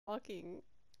talking.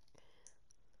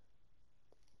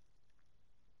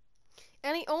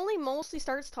 And he only mostly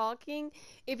starts talking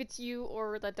if it's you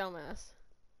or that dumbass.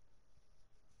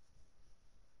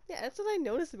 Yeah, that's what I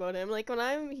noticed about him. Like, when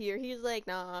I'm here, he's like,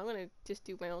 nah, I'm gonna just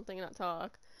do my own thing and not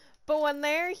talk. But when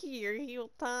they're here,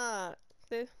 he'll talk.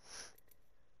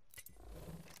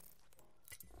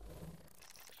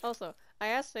 Also, I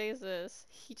asked FaZe this.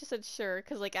 He just said sure,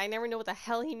 because, like, I never know what the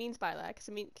hell he means by that, because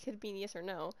it could mean yes or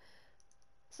no.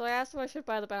 So I asked him if I should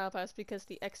buy the Battle Pass because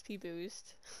the XP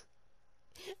boost.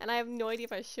 And I have no idea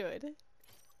if I should.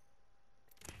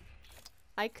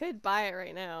 I could buy it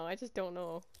right now, I just don't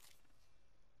know.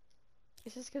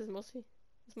 It's just because it's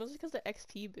mostly because the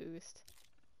XP boost.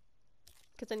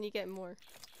 Because then you get more.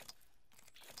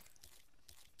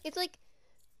 It's like...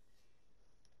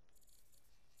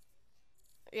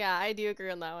 Yeah, I do agree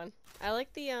on that one. I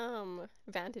like the,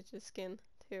 Vantage's skin,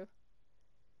 too.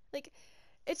 Like,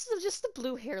 it's just the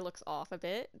blue hair looks off a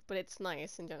bit, but it's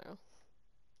nice in general.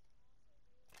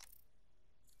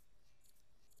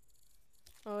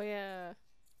 Oh yeah.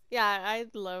 Yeah, I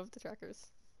love the trackers.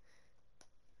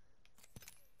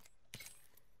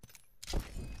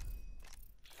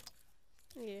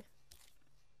 Yeah.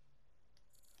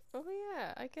 Oh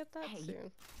yeah, I get that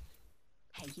soon.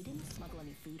 Hey, you didn't smuggle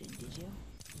any food in, did you?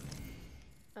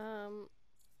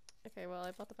 Okay, well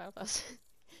I bought the battle pass.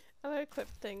 I'm gonna equip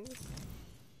things.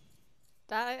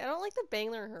 I don't like the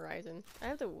Bangler Horizon. I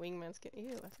have the wingman skin.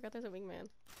 Ew, I forgot there's a wingman.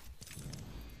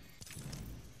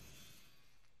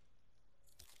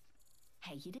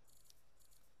 Hey, you did.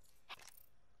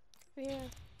 Yeah.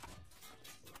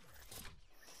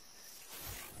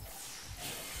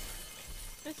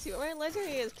 Let's see what my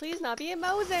legendary is. Please not be a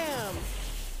Mozam!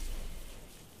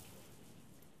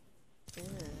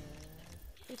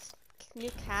 It's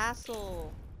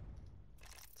Newcastle.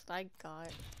 That's what I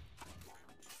got.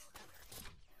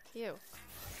 Ew.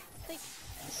 Like,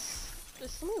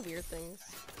 there's so many weird things.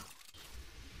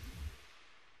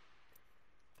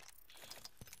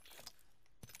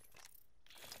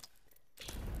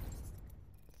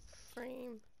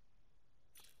 Frame.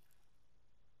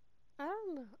 I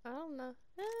don't know.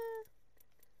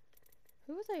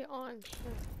 Who was I on?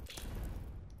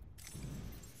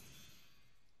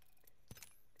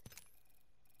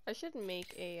 I should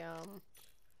make a,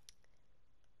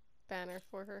 banner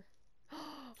for her.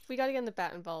 We gotta get the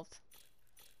bat involved.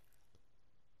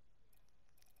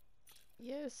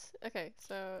 Yes. Okay,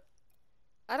 so...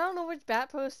 I don't know which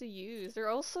bat pose to use. They're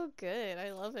all so good.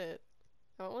 I love it.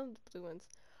 I want one of the blue ones.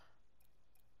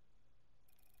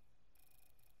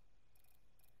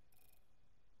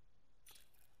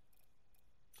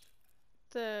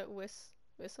 The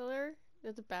whistler?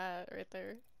 There's a bat right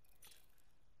there.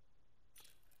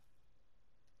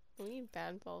 We need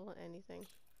bat ball on anything.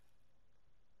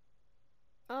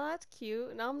 Oh, that's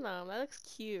cute. Nom nom. That looks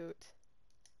cute.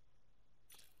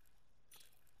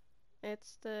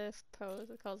 It's the pose.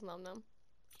 It calls nom nom.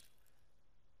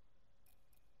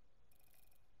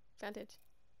 Vantage.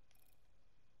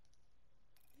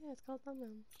 Yeah, it's called nom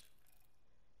nom.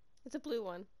 It's a blue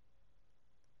one.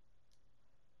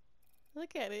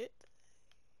 Look at it.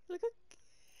 Look at.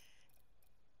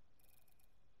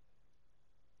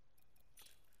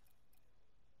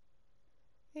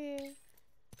 Yeah.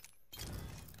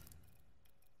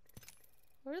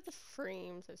 What are the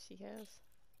frames that she has?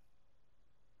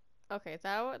 Okay,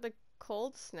 the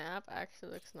cold snap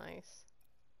actually looks nice.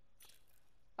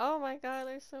 Oh my god,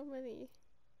 there's so many.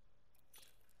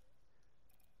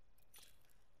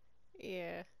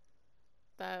 Yeah.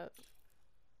 That.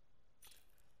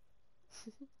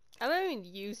 I don't even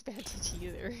use Vantage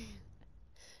either.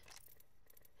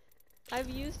 I've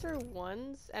used her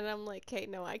once, and I'm like, okay,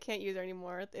 no, I can't use her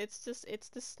anymore. It's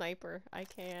the sniper. I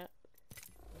can't.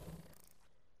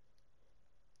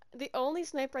 The only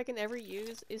sniper I can ever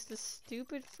use is the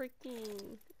stupid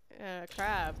freaking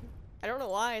crab. I don't know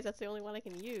why, that's the only one I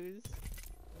can use.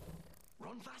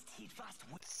 Run fast, hit fast.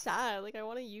 It's sad, like I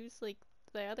want to use like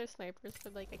the other snipers,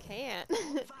 but like I can't.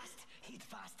 Run fast, hit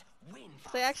fast, win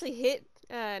fast. I actually hit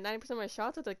 90% of my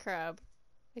shots with the crab.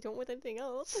 I don't with anything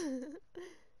else.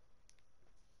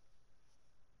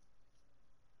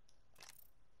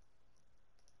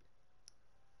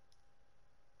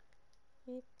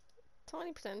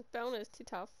 20% bonus to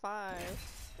top 5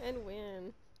 and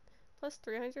win. Plus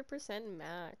 300%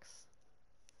 max.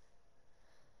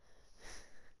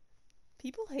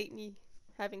 People hate me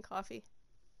having coffee.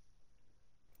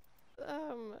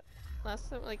 Last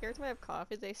time, like every time I have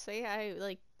coffee, they say I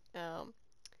like,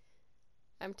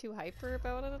 I'm too hyper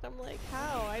about it. I'm like,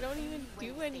 how? I don't even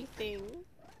do anything.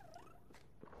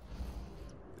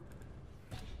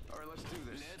 Alright, let's do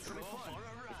this. Let's go for a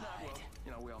ride.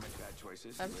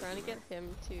 choices. I'm trying to get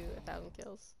him to 1,000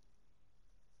 kills.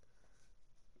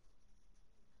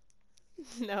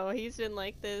 No, he's been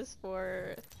like this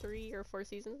for 3 or 4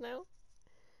 seasons now.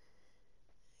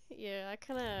 Yeah, I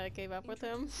kinda gave up with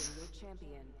him. Introducing your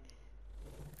champion.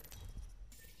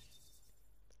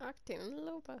 Octane and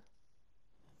Loba.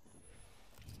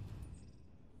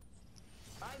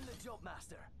 I'm the jump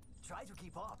master. Try to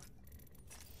keep up.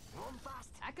 Run fast.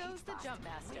 Echo's hit the fast, jump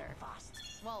master. win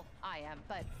fast. Well, I am,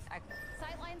 but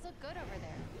sidelines look good over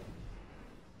there.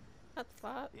 That's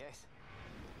spot. Yes.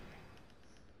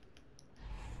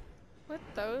 What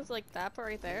those? Like that part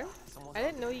right there? Someone's I out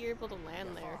didn't know you were able to land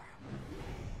there. there. Far.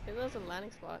 It was a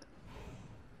landing spot.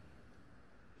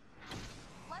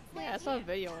 Let's Yeah, I land saw a here.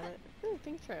 video on it. Ooh,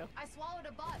 pink trail. I swallowed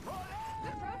a bug.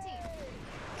 Good protein.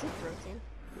 Good protein.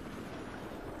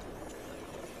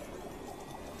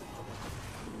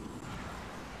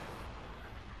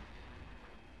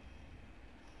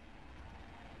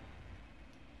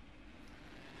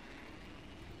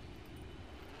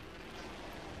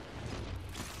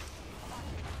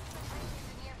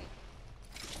 Near me.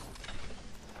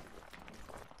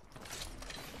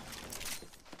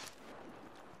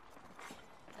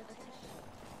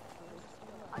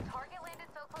 A target landed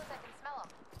so close I can smell him.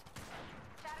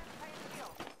 Shattered Titan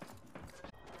shield.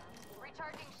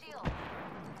 Recharging shield.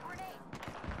 Grenade.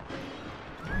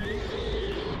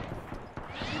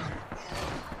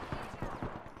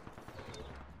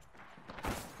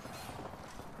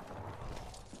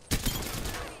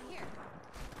 Grenade here.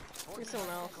 Here's someone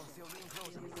else. Still ring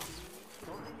closing.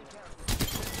 Don't let me carry.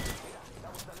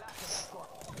 That was the last of that squad.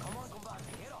 Come on,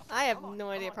 compadre. Get up. I have Come on, no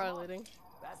come idea on, probably come on. looting.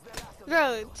 That's the last of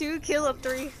Bro, that squad. 2 kill of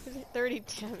 30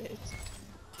 damage.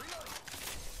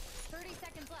 30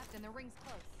 seconds left and the ring's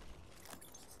close.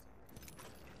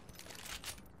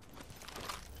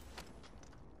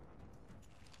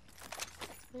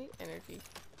 I need energy.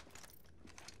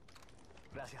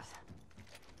 Gracias.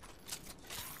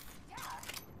 Yeah.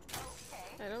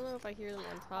 Okay. I don't know if I hear them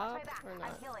on top or not.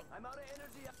 I'm healing. I'm out of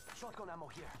energy. Shotgun ammo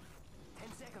here. 10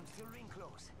 seconds till ring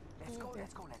close. Let's go, Okay.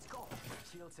 let's go, let's go.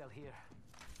 Shield cell here.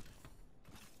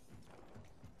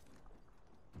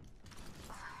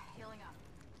 Healing up.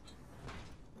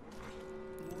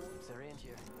 Syringe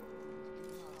here.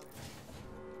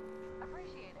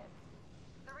 Appreciate it.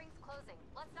 The ring's closing.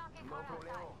 Let's not get No caught outside.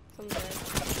 problemo. Some dead.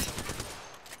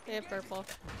 They have purple.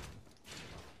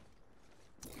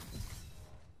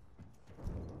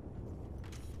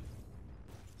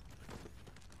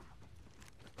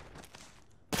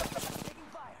 Taking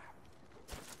fire.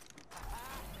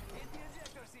 Hit the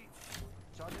ejector seat.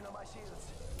 Charging on my shields.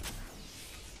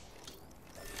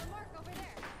 The mark over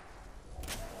there.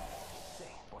 Sí,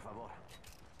 por favor.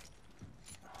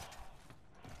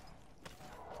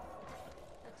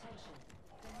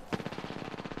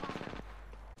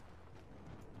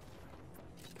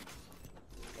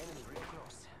 Enemy real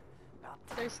close.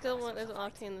 There's still one. There's an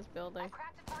octane in this I building.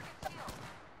 cracked a target shield.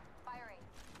 Firing.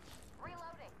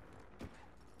 Reloading.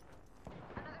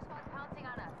 Another squad's pouncing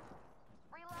on us.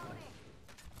 Reloading.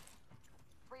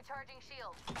 Recharging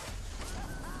shield.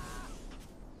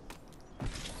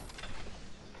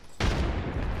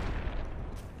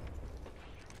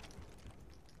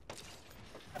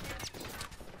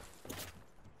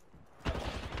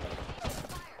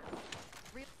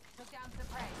 Fire. Took down some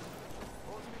prey.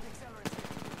 Ultimate accelerant.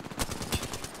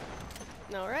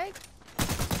 No, right?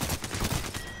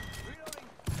 Reloading.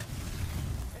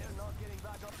 They're not getting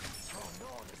back up. Oh no,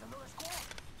 there's another squad.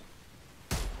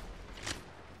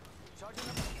 Charging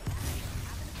up.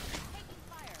 Taking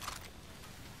fire.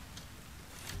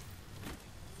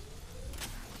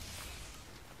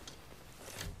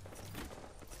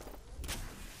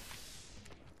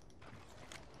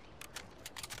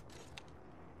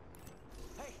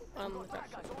 Hey, On we the got bad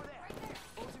left. guys over there. Right there.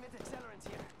 Ultimate accelerant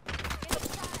here.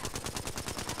 Getting shot at.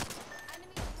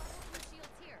 Enemy level 2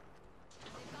 shields here.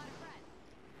 They've got a friend.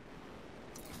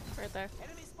 Right there.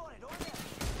 Enemy spotted over there.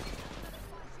 Another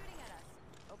squad shooting at us.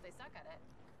 Hope they suck at it.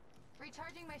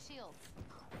 Recharging my shields.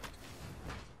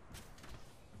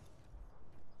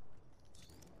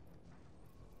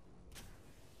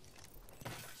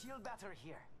 Shield battery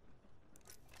here.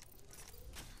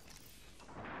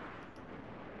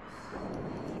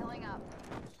 Healing up.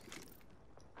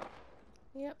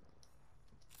 Yep.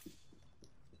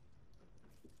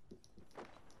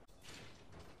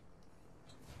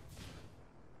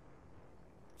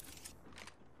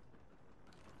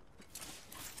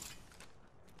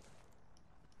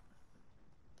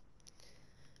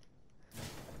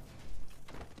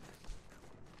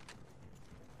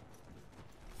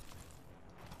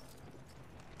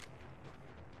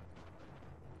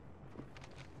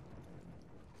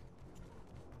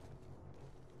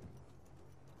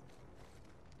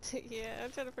 Yeah,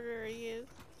 I'm trying to figure out where he is.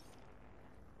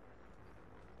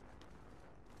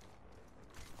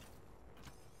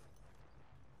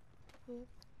 Yep.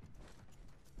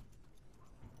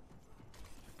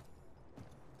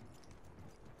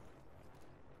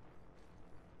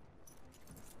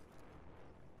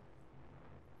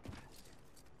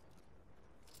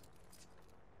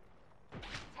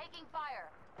 Taking fire.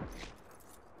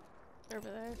 Over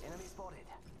there. Enemy spotted.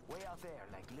 Way out there,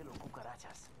 like little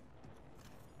cucarachas.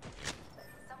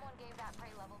 Someone gave that prey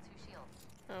level 2 shield.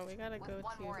 Oh, we gotta With go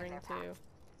one to more in ring their 2. pack.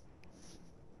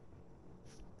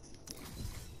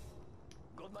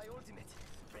 Got my ultimate.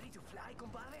 Ready to fly,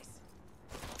 compadres?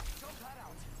 Jump that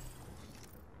out.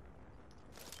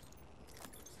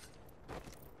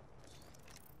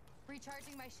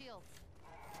 Recharging my shields.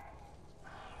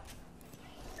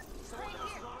 Someone Right else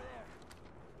here. is over there.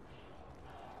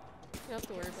 You don't have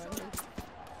to worry about him.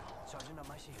 Charging up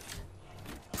my shield.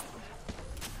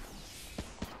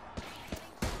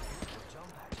 Jump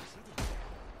patch is hitting.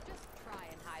 Just try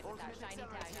and hide with that Ultimate shiny tag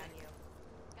acceleration. on you.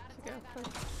 Got a Go. tag on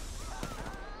you.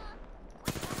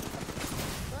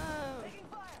 Whoa! Taking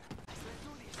fire. Let's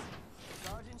do this.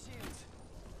 Charging shields.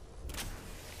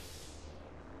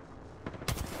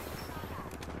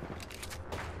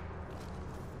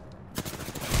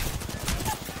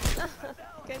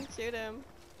 Couldn't shoot him.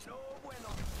 No bueno.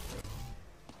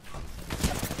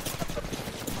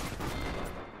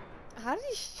 How did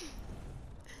he shoot?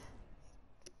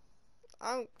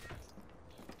 Oh.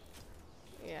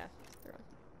 Yeah. they're on.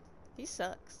 He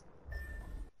sucks.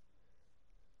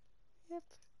 Yep.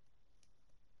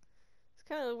 It's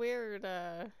kind of a weird,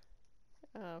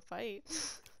 fight.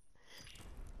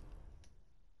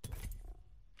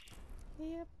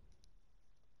 Yep.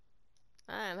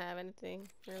 I don't have anything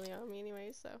really on me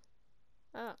anyway, so.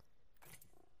 Ah.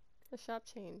 The shop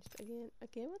changed.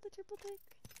 Again with the triple tick?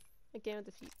 Again with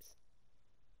the fuse.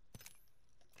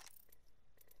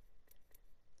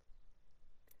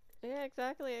 Yeah,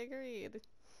 exactly, I agreed.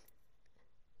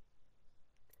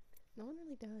 No one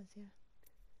really does, yeah.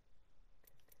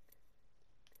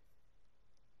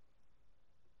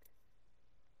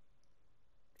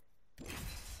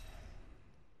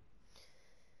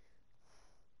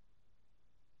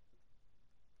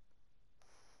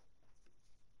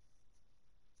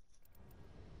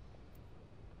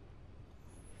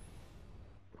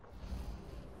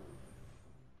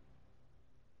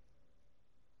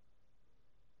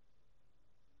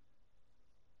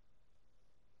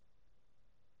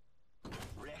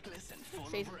 Reckless and full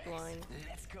Face of is wrecks. blind.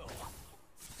 Let's go.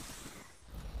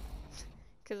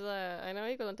 Cause I know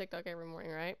you go on TikTok every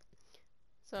morning, right?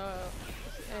 So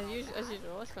as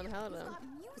usual, I spend the hell out of them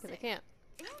because I can't.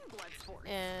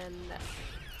 And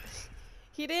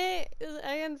he didn't.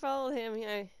 I unfollowed him.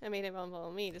 I made him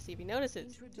unfollow me to see if he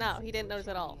notices. No, he didn't notice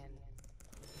at all.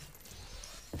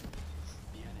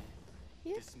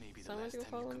 Yep. This may be the So I'm going last to go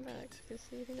time follow you him back compete. to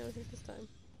see if he notices this time.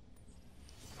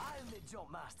 I'm the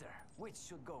jump master, which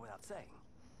should go without saying.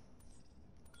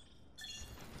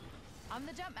 I'm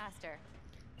the jump master.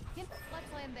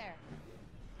 Let's land there.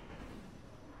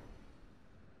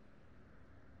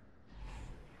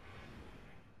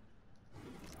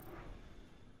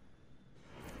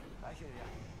 I hear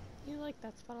ya. You like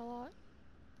that spot a lot.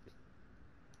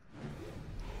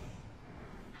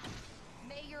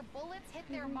 May your bullets hit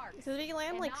their marks. Because if you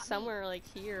land and like not me. somewhere like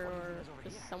here What do you or think is over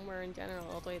just here? somewhere in general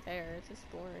all the way there, it's just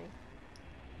boring.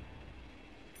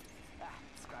 Ah,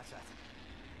 scratch that.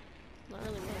 Not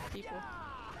really much people.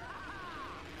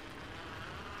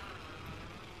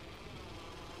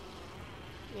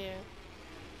 Yeah.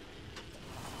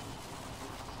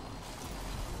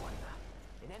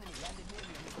 An enemy landed near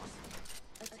me,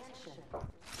 amigos.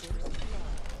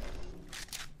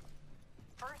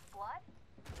 First blood?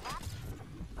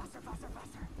 Faster, faster,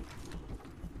 faster.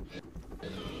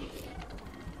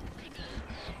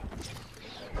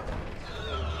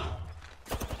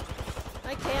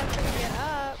 I can't freaking get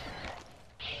up.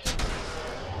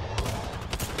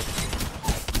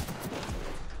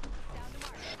 Down to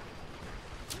mark.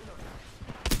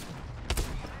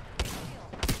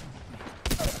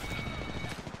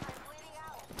 I'm bleeding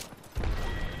out.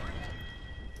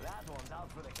 That one's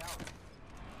out for the count.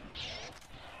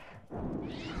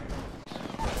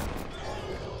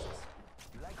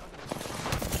 You like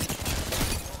hunting?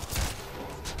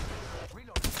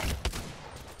 Reload.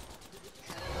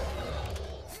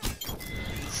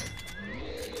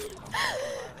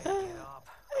 Get up.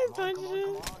 I Come on, punched come on, him.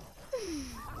 come on.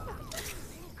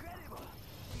 Incredible.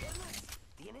 Viernes,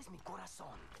 tienes mi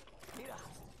corazón. Mira,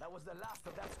 that was the last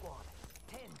of that squad.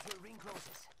 10 till ring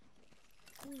closes.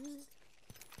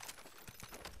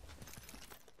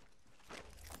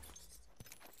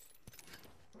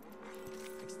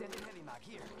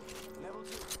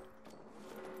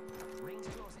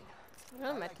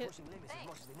 pushing limits as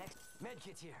much as the next.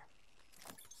 Medkit here.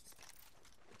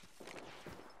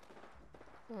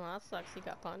 Oh, that sucks. He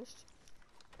got punched.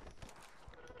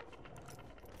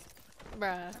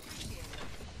 Bruh.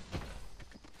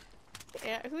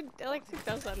 Yeah, who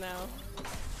does that now?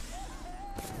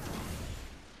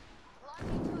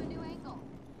 Launching to a new angle.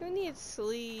 Who needs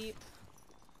sleep?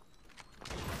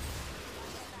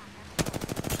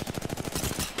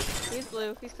 He's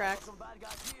blue. He's cracked. Some bad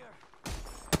guys here.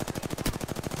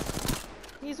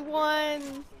 He's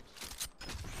one.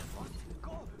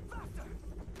 Go faster.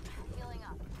 Healing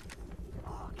up.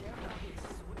 Oh, careful.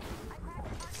 I cracked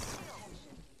the target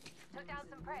shield. Took down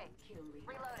some prey.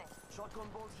 Reloading. Shotgun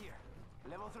bolt here.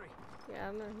 Level 3. Yeah, I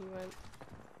don't know where he went.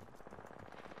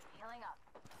 Healing up.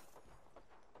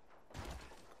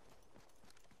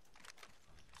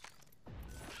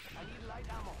 I need light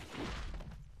ammo.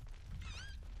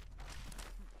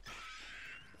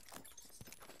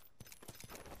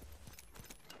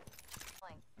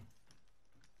 Healing.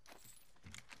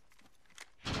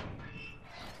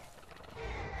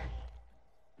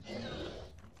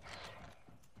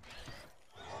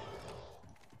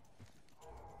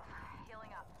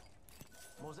 Healing up.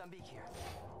 Mozambique here.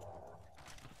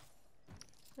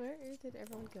 Where did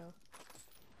everyone go?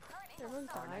 Current Did everyone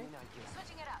angle die? 99 kills.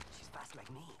 Switching it up. She's fast like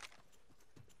me.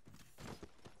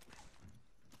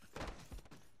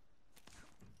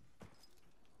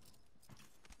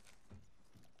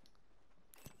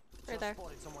 Right there.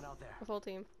 Spotted someone out there. The full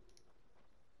team.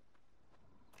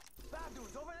 Bad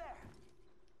dudes over there.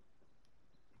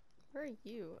 Where are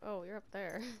you? Oh, you're up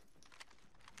there.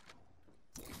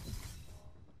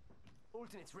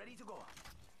 Alternates ready to go.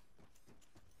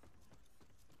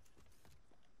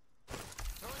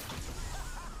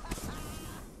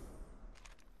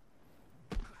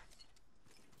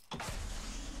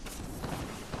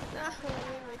 No, I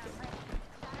didn't make it.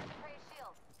 Shattered the prey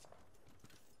shield.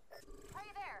 Prey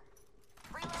there.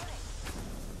 Reloading.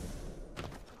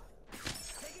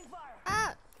 Taking fire.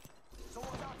 Ah!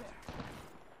 Someone's out there.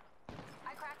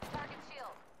 I cracked the target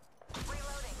shield.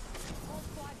 Reloading. Whole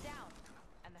squad down.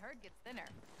 And the herd gets thinner.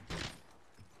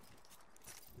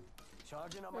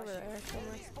 Charging on my Over shield. there, somewhere.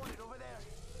 Enemy spotted over there.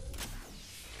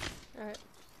 Alright.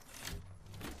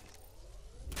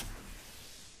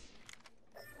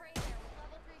 Prey there with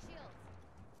level 3 shields.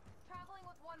 Traveling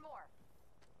with one more.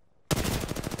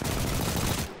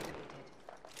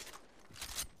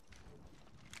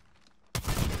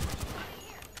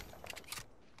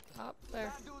 Up there.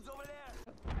 Bad dudes over there.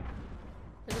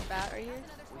 There's a bat right here.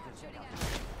 Another squad shooting at us.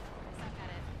 I suck at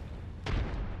it.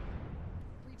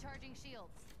 Recharging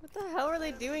shields. What the hell are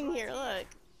they doing here? Look.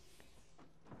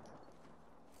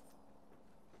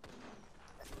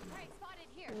 Prey spotted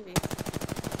here. Maybe. Prey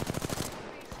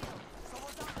shield.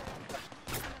 Someone's out there.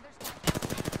 Another squad.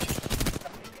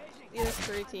 Engaging. There's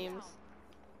 3 teams.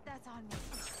 That's on me.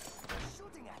 They're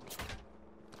shooting at me.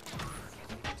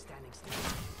 I'm standing still.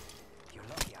 You're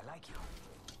lucky I like you.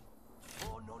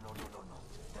 Oh, no, no, no, no, no.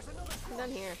 There's another I'm squad.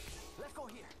 done here. Let's go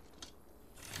here.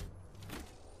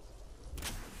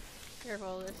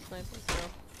 Careful, there's snipers still.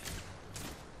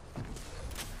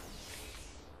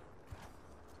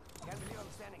 Can't believe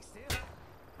I'm standing still.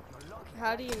 You're lucky.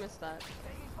 How do you miss that?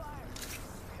 Taking fire.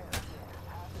 Hell yeah.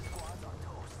 Half the squad's on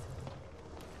toast.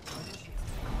 Charging shield.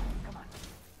 Come on.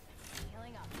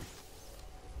 Healing up.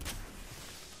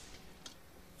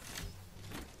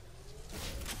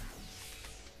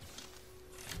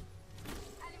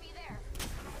 Enemy there.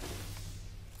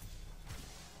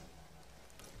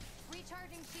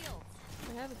 Recharging shields.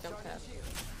 I have a jump pad. Charging shield.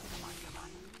 Come on, come on.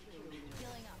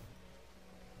 Healing up.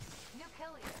 New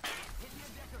kill leader. Hit the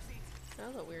ejector seat. That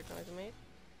was a weird noise I made.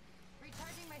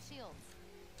 Recharging my shields.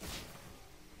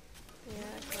 Yeah,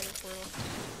 I saw the portal.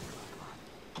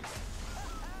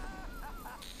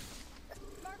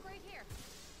 Mark right here.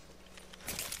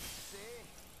 See?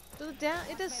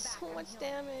 It does so much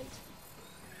damage.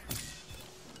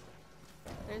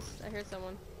 I heard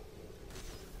someone.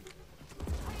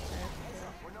 There,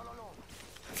 We're not alone.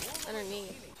 yeah.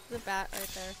 Underneath. There's a bat right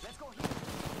there. Let's go here.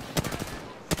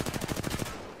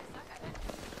 Suck at it.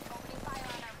 Opening fire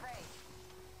on our prey.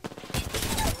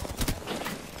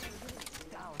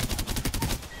 Down.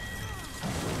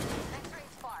 Next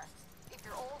ring's far. If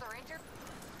you're old or injured,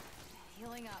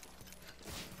 healing up.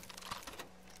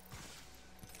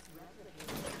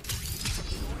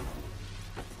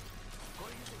 Go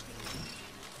to use the key.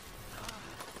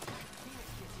 Phoenix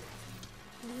kit here.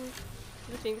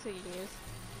 The things that you can use.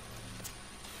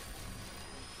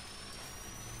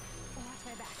 Oh, watch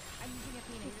my back. I'm using a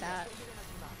phoenix. What's that?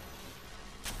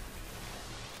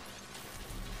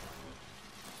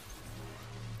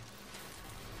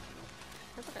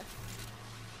 That's okay.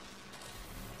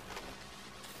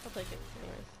 I'll take it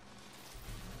anyways.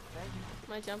 Thank you.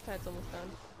 My jump pad's almost done.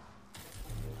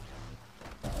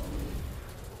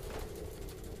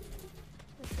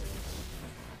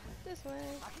 This way.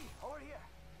 Aki, over here.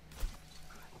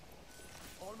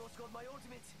 Almost got my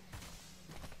ultimate.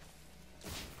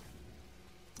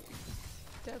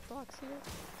 Dead box here.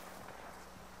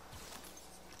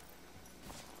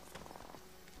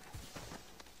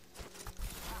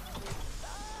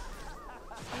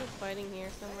 I'm fighting here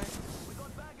somewhere. We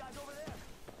got bad guys over there.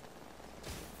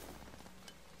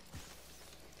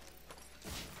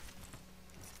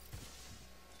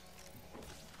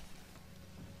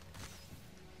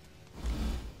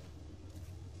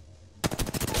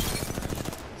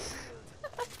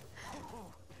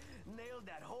 Nailed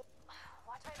that hole.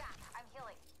 Watch my back. I'm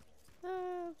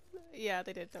healing. Yeah,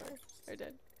 they did. Don't worry. They're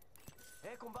dead. Hey,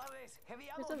 compadres, heavy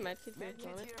ammo. There's a here. medkit here if you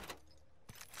want it. here.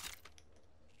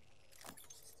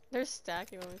 They're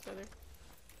stacking on each other.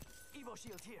 Evo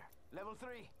shield here. Level 3.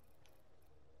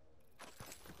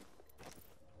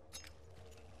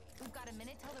 We've got a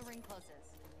minute till the ring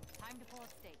closes. Time to pull up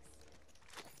stakes.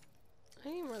 I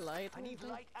need more light. I need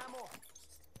light ammo.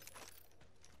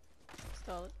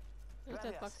 Stall it. There's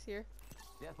that Gracias. box here.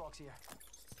 Death box here.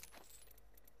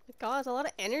 My god, it's a lot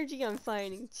of energy I'm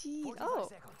finding. Jeez. 45 Oh,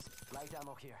 seconds. Light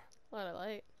ammo here. a lot of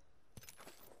light.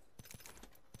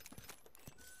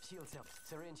 Shield cell.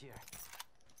 Syringe here.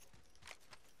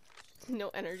 No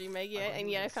energy meg I yet, got and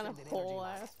you yet I with found a extended whole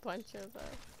energy ass bunch of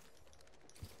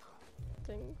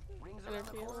things. Rings around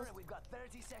the Energy corner ammo. and we've got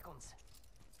 30 seconds.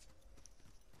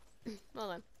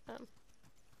 Hold on.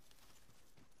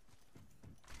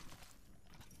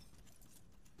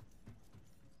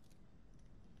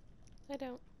 I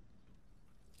don't.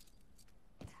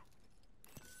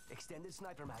 Extended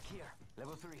sniper mag here.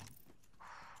 Level 3.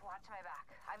 Watch my back.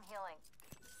 I'm healing.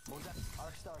 Mozart,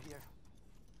 Arc Star here.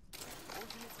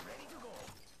 Ultimate's ready to go.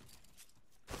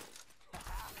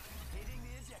 Hitting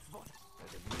the eject button.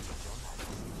 There's a beautiful jump.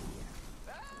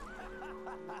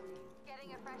 Getting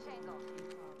a fresh angle.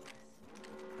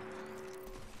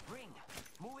 Ring.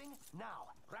 Moving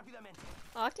now. Rapidamente.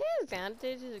 Octane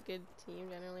Advantage is a good team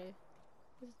generally.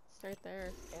 It's right there.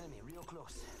 Enemy real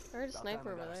close. I heard a About sniper time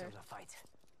we over got there. ourselves a fight.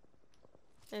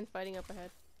 And fighting up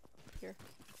ahead. Here.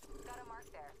 Got a mark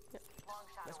there. Yep. Long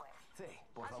shot Let's away. Hey,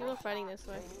 por People favor. are fighting this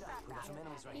way. Hey, mira, we got some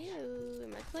enemies right here. Ew,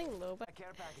 am I playing low? A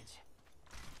care package.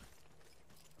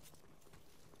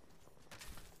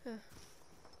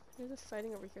 They're just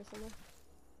fighting over here somewhere.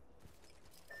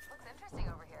 Looks interesting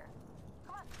over here.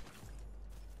 Come on.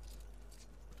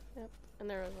 Yep. And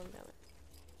there was one down there.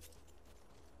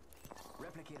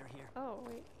 Replicator here. Oh,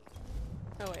 wait.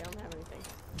 Oh, wait, I don't have anything.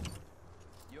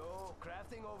 Yo,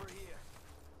 crafting over here.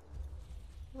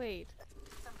 Wait.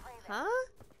 Some prey there. Huh?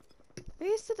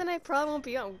 They said the night problem won't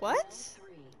be on. What?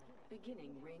 Round 3.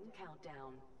 Beginning ring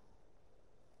countdown.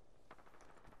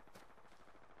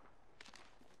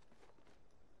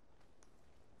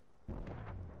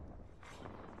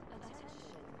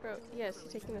 Attention. Bro, yes,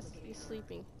 you're taking this. He's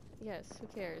sleeping. Yes, who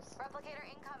cares? Replicator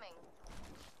incoming.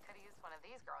 Could have used one of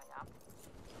these growing up.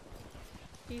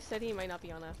 He said he might not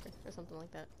be on after, or something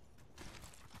like that.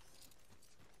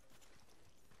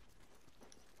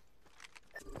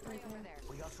 Prey over there.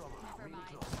 We got trouble. Never Really mind.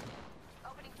 close.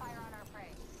 Opening fire on our prey.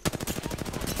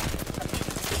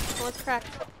 Oh, it's cracked.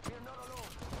 We're not alone.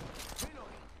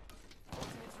 Reloading.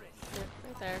 Ultimate's ready. Yeah,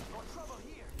 right there. Got trouble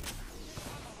here.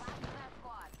 Last of that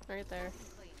squad. Right there.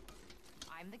 Clean.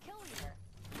 I'm the kill leader.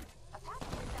 Attack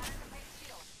with Saturn to face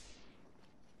shield.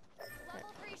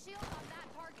 Level 3 shield on that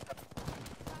target.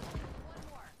 Probably one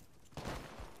more.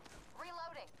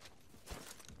 Reloading.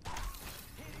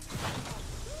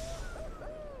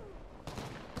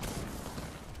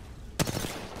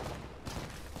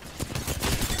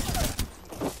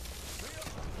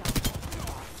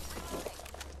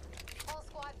 Whole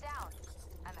squad down.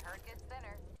 And the herd gets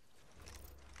thinner.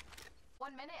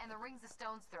 1 minute and the ring's a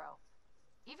stone's throw.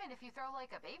 Even if you throw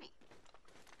like a baby.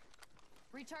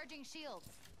 Recharging shields.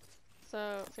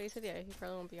 So he said, yeah, he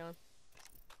probably won't be on.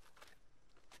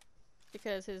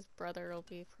 Because his brother will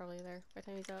be probably there by the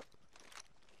time he's up.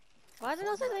 Why did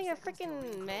I say like a 45 seconds till ring freaking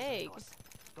closes Meg? on us.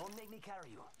 Don't make me carry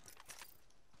you.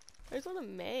 I just want a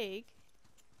Meg.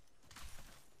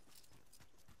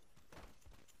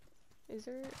 Is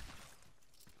there...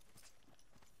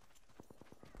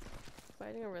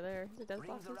 Fighting over there. Is it death Rings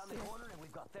boxes? around the Yeah. corner and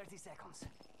we've got 30 seconds.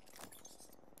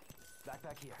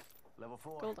 Backpack here. Level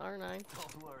 4. Gold R9.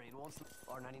 Don't worry, it won't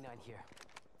R99 here.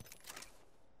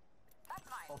 That's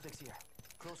mine. Optics here.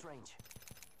 Close range.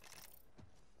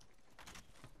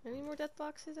 Any more death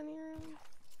boxes anywhere around?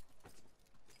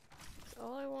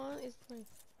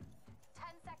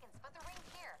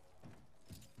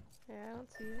 not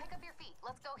see it. Pick up your feet.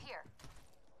 Let's go here.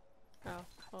 Oh,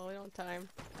 well, we don't have time.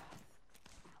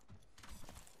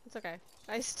 It's okay.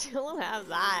 I still don't have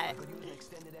that. Could use an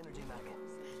extended energy mag.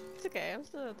 It's okay, I'm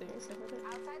still doing stuff with it.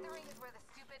 Outside the ring is where the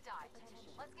stupid died.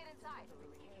 Let's get inside.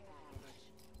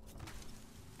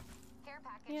 Care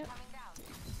package Yep. coming down.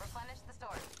 Replenish the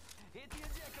stores. Hit the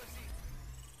ejector seat.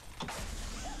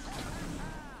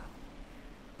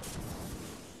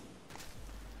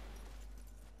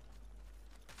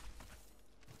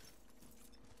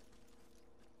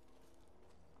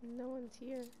 No one's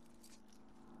here.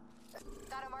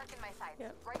 Got a mark in my sights.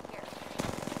 Yep. Right here.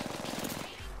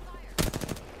 Taking fire. I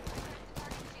cracked the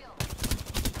target shield.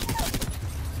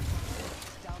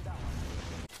 Down, down.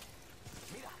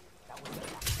 Mira, that was the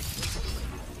last.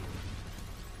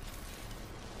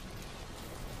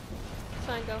 It's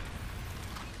fine, go.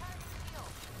 Recharging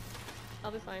shield.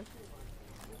 I'll be fine.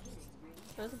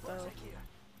 There's a bow. Check here.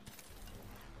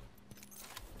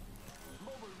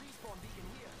 Mobile respawn beacon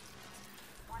here.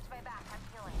 Watch my back. I'm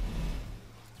healing.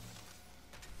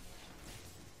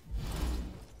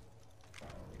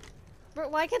 Bro,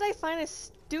 why can't I find a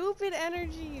stupid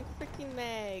energy freaking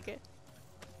mag?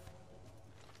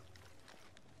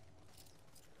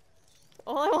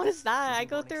 All I want is that. I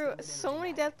go through so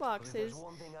many death boxes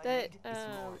that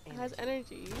has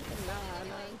energy. Nah, New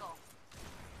nah. angle.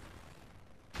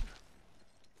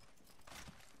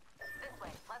 This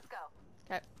way. Let's go.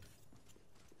 Okay.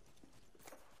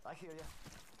 I hear ya.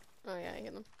 Oh yeah, I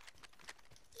hit them.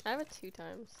 I have it 2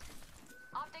 times.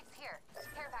 Optics here.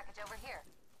 Care package over here.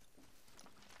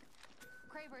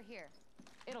 Kraber here.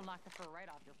 It'll knock the fur right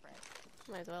off your prey.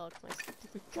 Might as well, 'cause my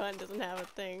stupid gun doesn't have a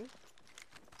thing.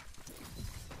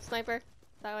 Sniper,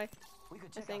 that way. We could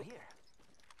I check out think. here.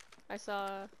 I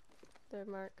saw the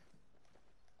mark.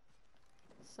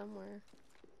 Somewhere.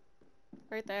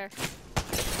 Right there.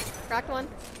 Cracked one.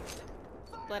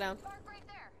 Lay down. Mark right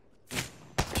there.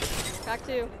 Cracked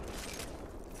 2.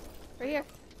 Right here.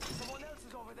 Someone else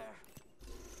is over there.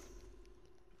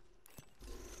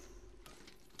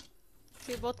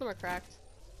 See, both of them are cracked.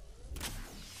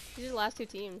 These are the last 2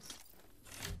 teams.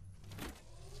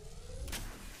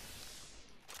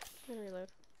 I'm gonna reload.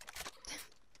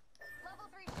 Level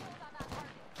 3 shield on that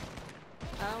target.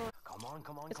 I don't. Come on,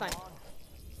 come on, It's come fine. on.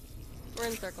 We're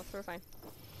in circles, so we're fine.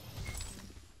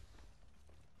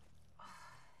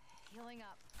 Healing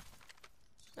up.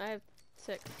 I have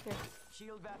 6. Here.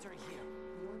 Shield battery here.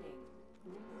 Warning.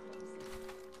 Ring closing.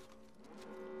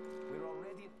 We're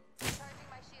already. Charging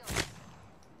my shield.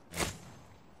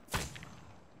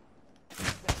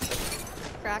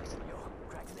 Cracked. Yo,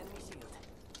 cracked an enemy shield.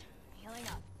 Healing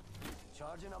up.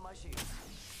 Charging on my shields.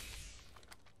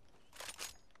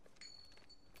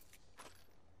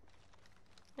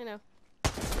 I know. I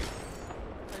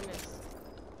missed.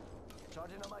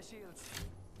 Charging on my shields.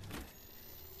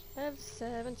 I have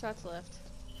 7 shots left.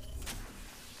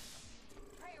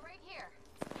 Prey right here.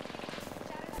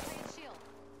 Shattered the prey's shield.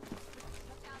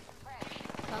 Took down some prey.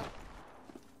 Oh.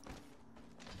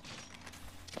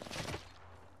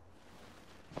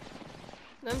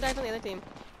 No, I'm dying from the other team.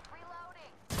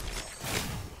 Reloading.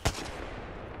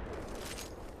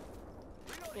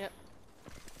 Yep.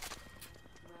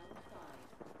 Round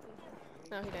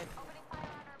 5. No, he died. Opening fire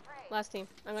on our prey. Last team.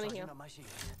 I'm gonna Charging heal. on my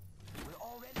shields. We're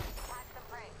already. Catch some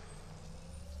prey.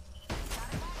 Got a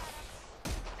tag on him.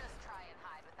 Just try and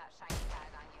hide with that shiny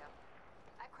tag on you.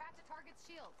 I cracked a target's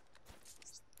shield.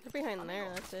 They're behind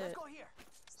there, that's Let's it. go here.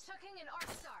 Chucking an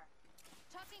arc star.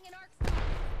 Chucking an arc star.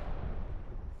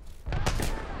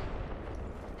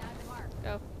 Down to mark.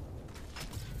 Go.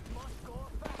 Must go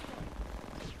faster.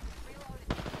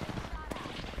 Reloading. Shot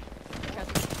at. Got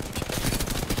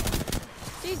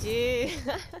GG. We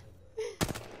have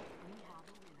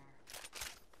a winner.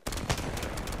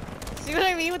 See what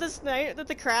I mean with the sniper, with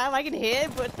the crab I can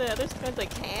hit, but the other ones I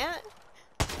can't?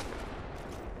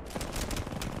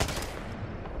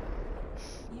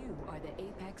 You are the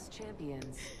Apex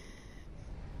champions.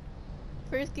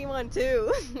 First game on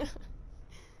 2.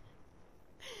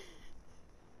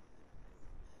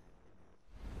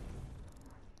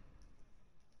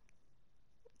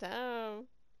 Damn.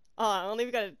 Oh, I only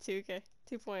got a 2K.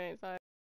 2.5.